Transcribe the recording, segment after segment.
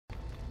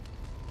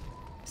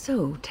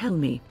So, tell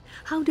me,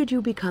 how did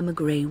you become a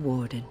Gray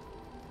Warden?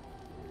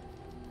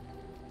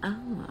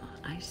 Ah,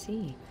 I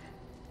see.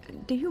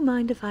 Do you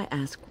mind if I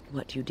ask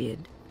what you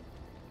did?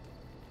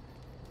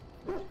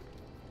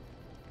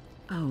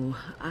 Oh,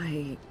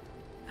 I'm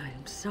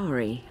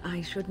sorry.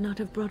 I should not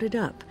have brought it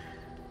up.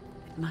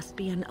 It must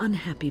be an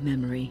unhappy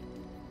memory.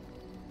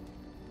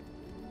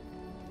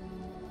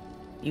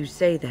 You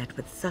say that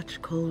with such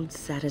cold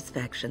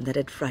satisfaction that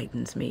it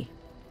frightens me.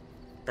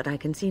 But I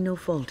can see no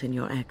fault in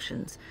your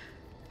actions.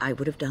 I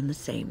would have done the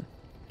same.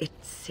 It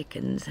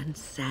sickens and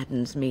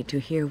saddens me to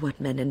hear what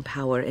men in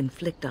power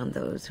inflict on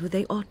those who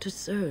they ought to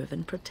serve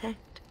and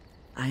protect.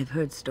 I have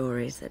heard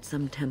stories that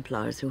some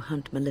Templars who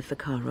hunt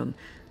Maleficarum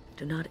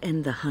do not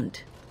end the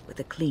hunt with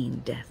a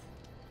clean death,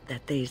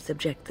 that they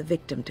subject the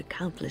victim to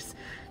countless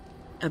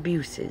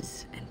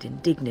abuses and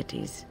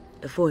indignities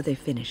before they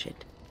finish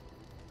it.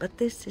 But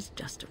this is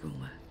just a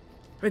rumor.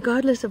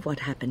 Regardless of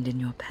what happened in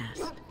your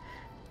past,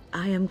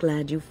 I am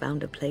glad you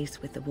found a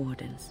place with the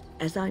Wardens,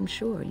 as I'm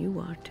sure you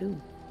are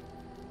too.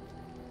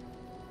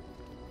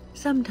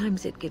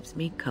 Sometimes it gives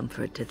me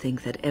comfort to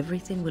think that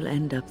everything will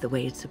end up the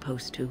way it's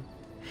supposed to,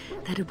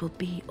 that it will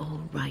be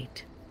all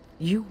right.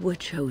 You were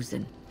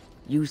chosen.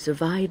 You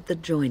survived the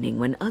joining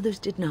when others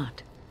did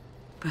not.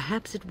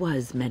 Perhaps it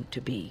was meant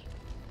to be.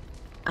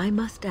 I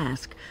must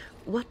ask,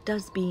 what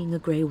does being a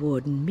Gray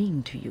Warden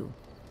mean to you?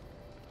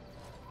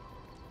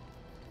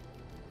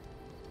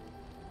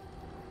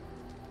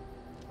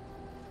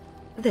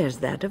 There's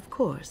that, of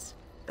course.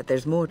 But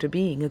there's more to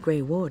being a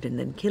Gray Warden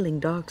than killing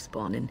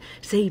Darkspawn and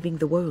saving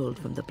the world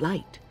from the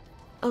Blight.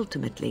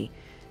 Ultimately,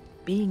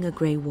 being a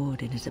Gray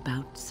Warden is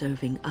about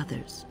serving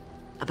others,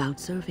 about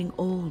serving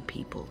all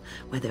people,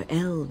 whether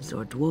elves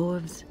or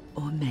dwarves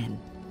or men.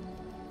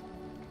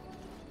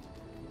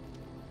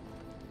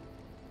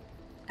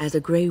 As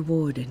a Gray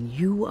Warden,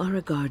 you are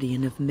a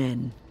guardian of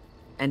men,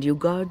 and you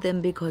guard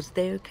them because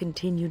their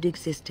continued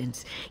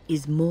existence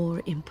is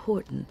more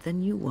important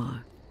than you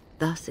are.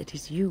 Thus it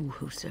is you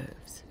who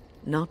serves,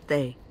 not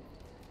they.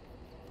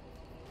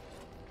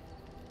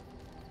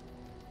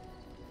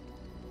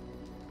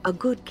 A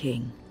good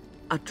king,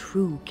 a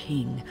true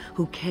king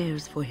who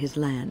cares for his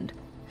land,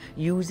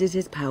 uses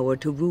his power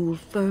to rule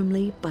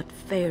firmly but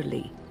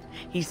fairly.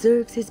 He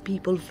serves his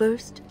people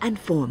first and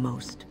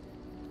foremost.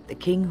 The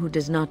king who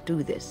does not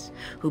do this,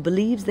 who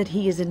believes that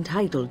he is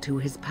entitled to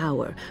his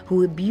power,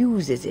 who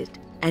abuses it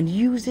and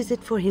uses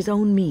it for his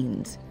own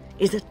means,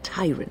 is a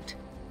tyrant.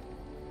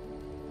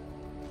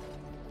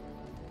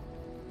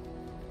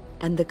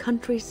 And the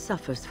country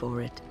suffers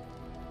for it.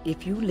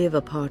 If you live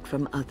apart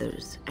from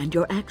others, and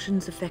your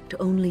actions affect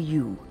only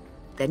you,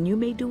 then you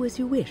may do as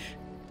you wish.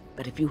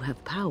 But if you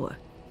have power,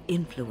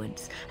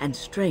 influence, and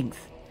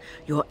strength,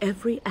 your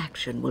every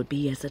action will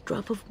be as a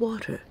drop of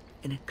water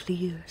in a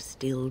clear,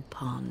 still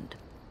pond.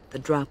 The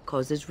drop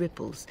causes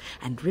ripples,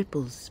 and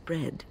ripples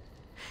spread.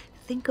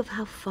 Think of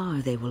how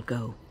far they will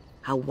go,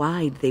 how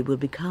wide they will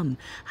become,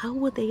 how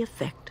will they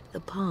affect the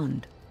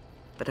pond.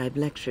 But I've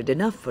lectured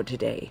enough for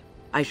today.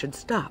 I should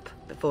stop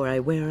before I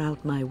wear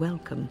out my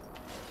welcome.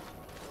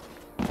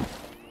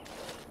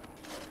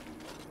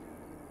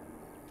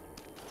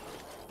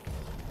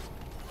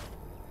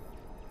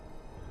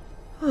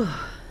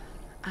 Oh,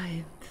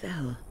 I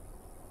fell.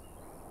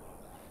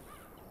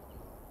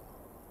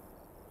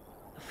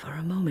 For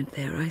a moment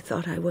there, I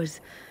thought it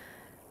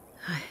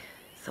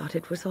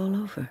was all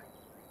over.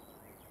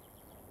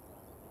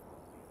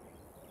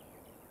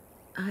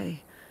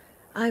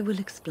 I will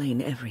explain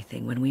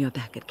everything when we are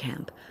back at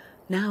camp.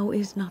 Now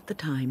is not the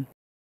time.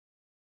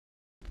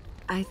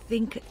 I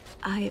think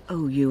I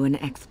owe you an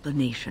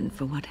explanation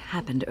for what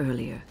happened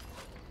earlier.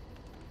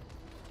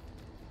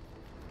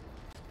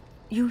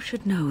 You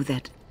should know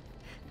that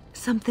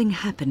something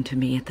happened to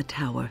me at the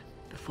tower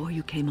before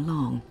you came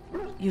along.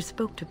 You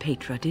spoke to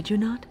Petra, did you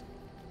not?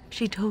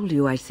 She told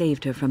you I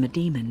saved her from a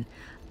demon.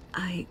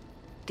 I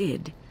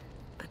did,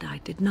 but I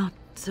did not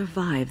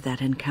survive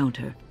that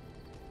encounter.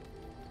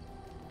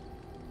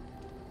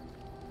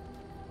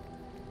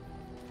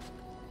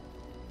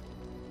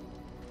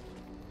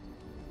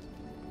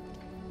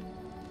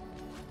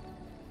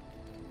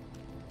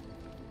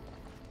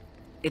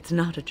 It's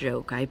not a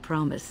joke, I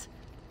promise.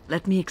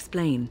 Let me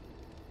explain.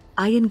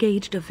 I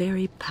engaged a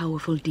very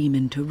powerful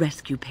demon to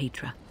rescue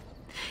Petra.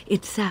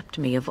 It sapped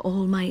me of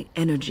all my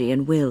energy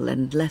and will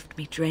and left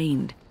me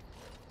drained.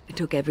 It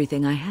took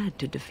everything I had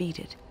to defeat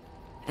it.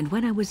 And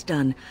when I was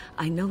done,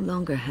 I no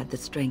longer had the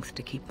strength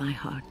to keep my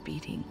heart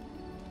beating.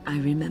 I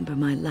remember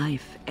my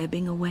life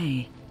ebbing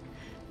away.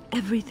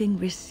 Everything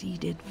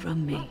receded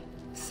from me.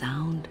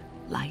 Sound,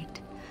 light.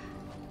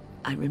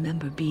 I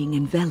remember being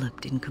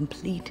enveloped in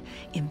complete,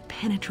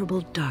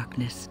 impenetrable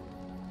darkness.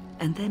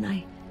 And then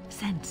I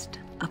sensed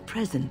a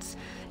presence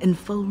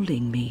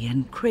enfolding me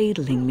and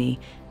cradling me,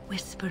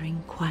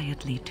 whispering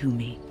quietly to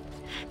me.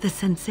 The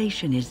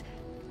sensation is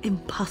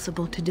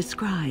impossible to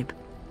describe.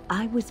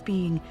 I was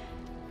being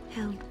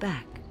held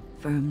back,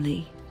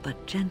 firmly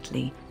but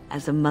gently,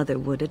 as a mother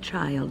would a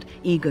child,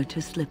 eager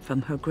to slip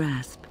from her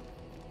grasp.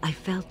 I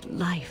felt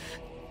life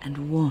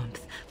and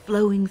warmth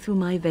flowing through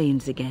my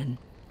veins again.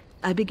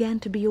 I began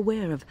to be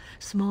aware of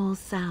small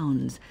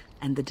sounds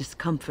and the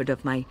discomfort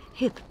of my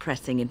hip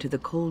pressing into the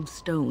cold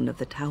stone of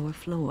the tower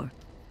floor.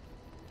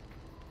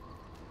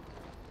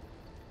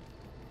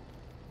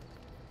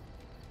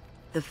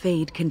 The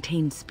Fade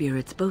contains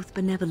spirits both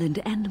benevolent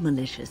and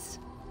malicious.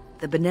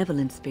 The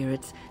benevolent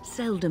spirits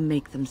seldom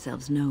make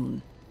themselves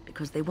known,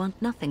 because they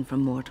want nothing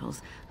from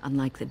mortals,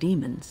 unlike the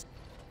demons.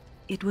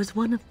 It was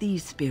one of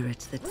these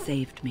spirits that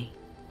saved me.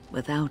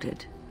 Without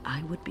it,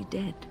 I would be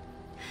dead.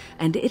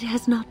 And it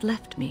has not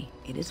left me.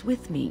 It is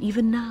with me,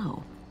 even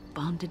now,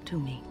 bonded to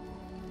me.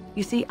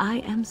 You see, I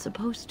am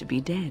supposed to be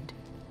dead.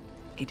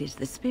 It is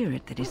the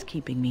spirit that is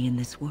keeping me in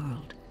this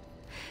world.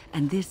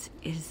 And this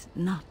is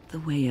not the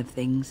way of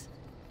things.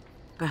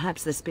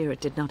 Perhaps the spirit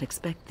did not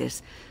expect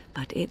this,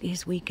 but it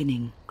is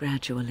weakening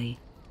gradually.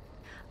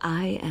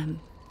 I am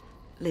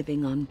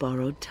living on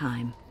borrowed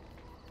time.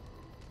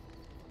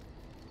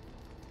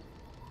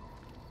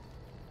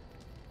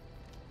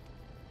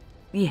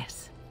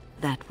 Yes,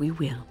 that we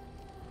will.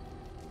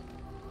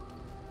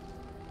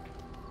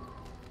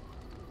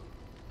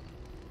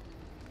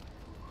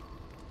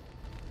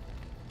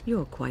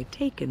 You're quite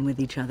taken with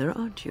each other,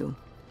 aren't you?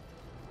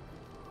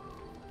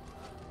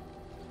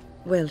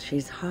 Well,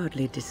 she's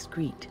hardly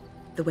discreet.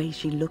 The way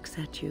she looks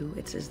at you,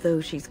 it's as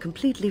though she's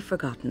completely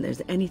forgotten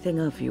there's anything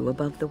of you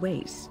above the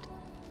waist.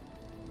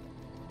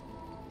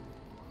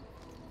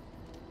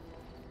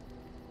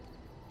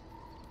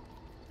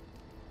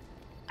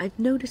 I've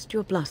noticed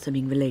your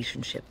blossoming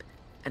relationship,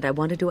 and I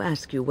wanted to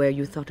ask you where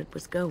you thought it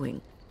was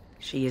going.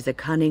 She is a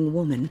cunning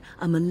woman,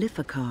 a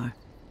maleficar.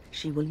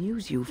 She will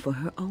use you for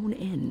her own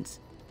ends.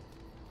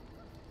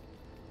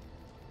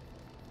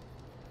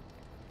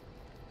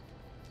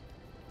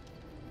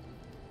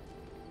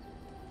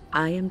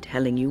 I am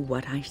telling you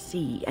what I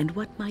see and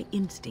what my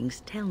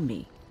instincts tell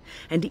me.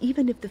 And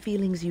even if the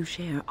feelings you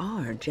share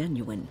are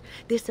genuine,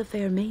 this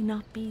affair may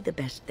not be the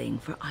best thing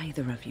for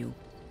either of you.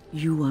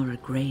 You are a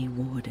Gray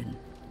Warden.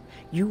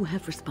 You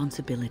have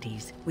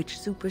responsibilities which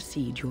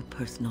supersede your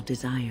personal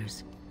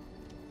desires.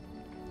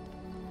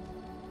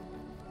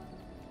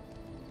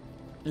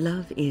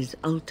 Love is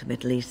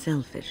ultimately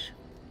selfish.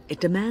 It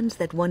demands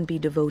that one be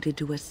devoted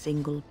to a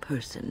single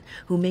person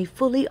who may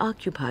fully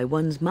occupy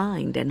one's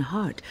mind and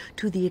heart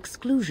to the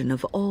exclusion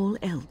of all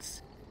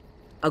else.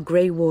 A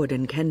Gray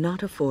Warden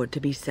cannot afford to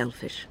be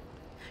selfish.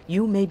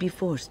 You may be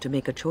forced to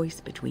make a choice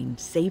between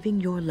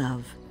saving your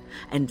love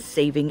and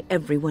saving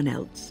everyone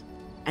else.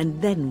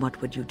 And then what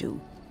would you do?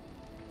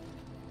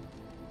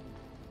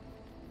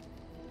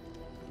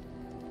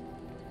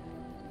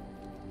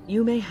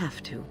 You may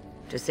have to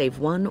save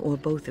one or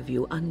both of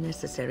you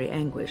unnecessary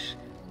anguish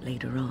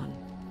later on.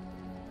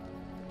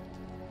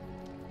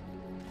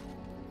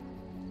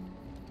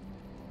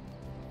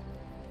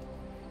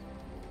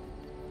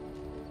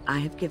 I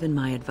have given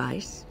my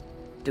advice.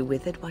 Do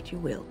with it what you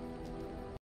will.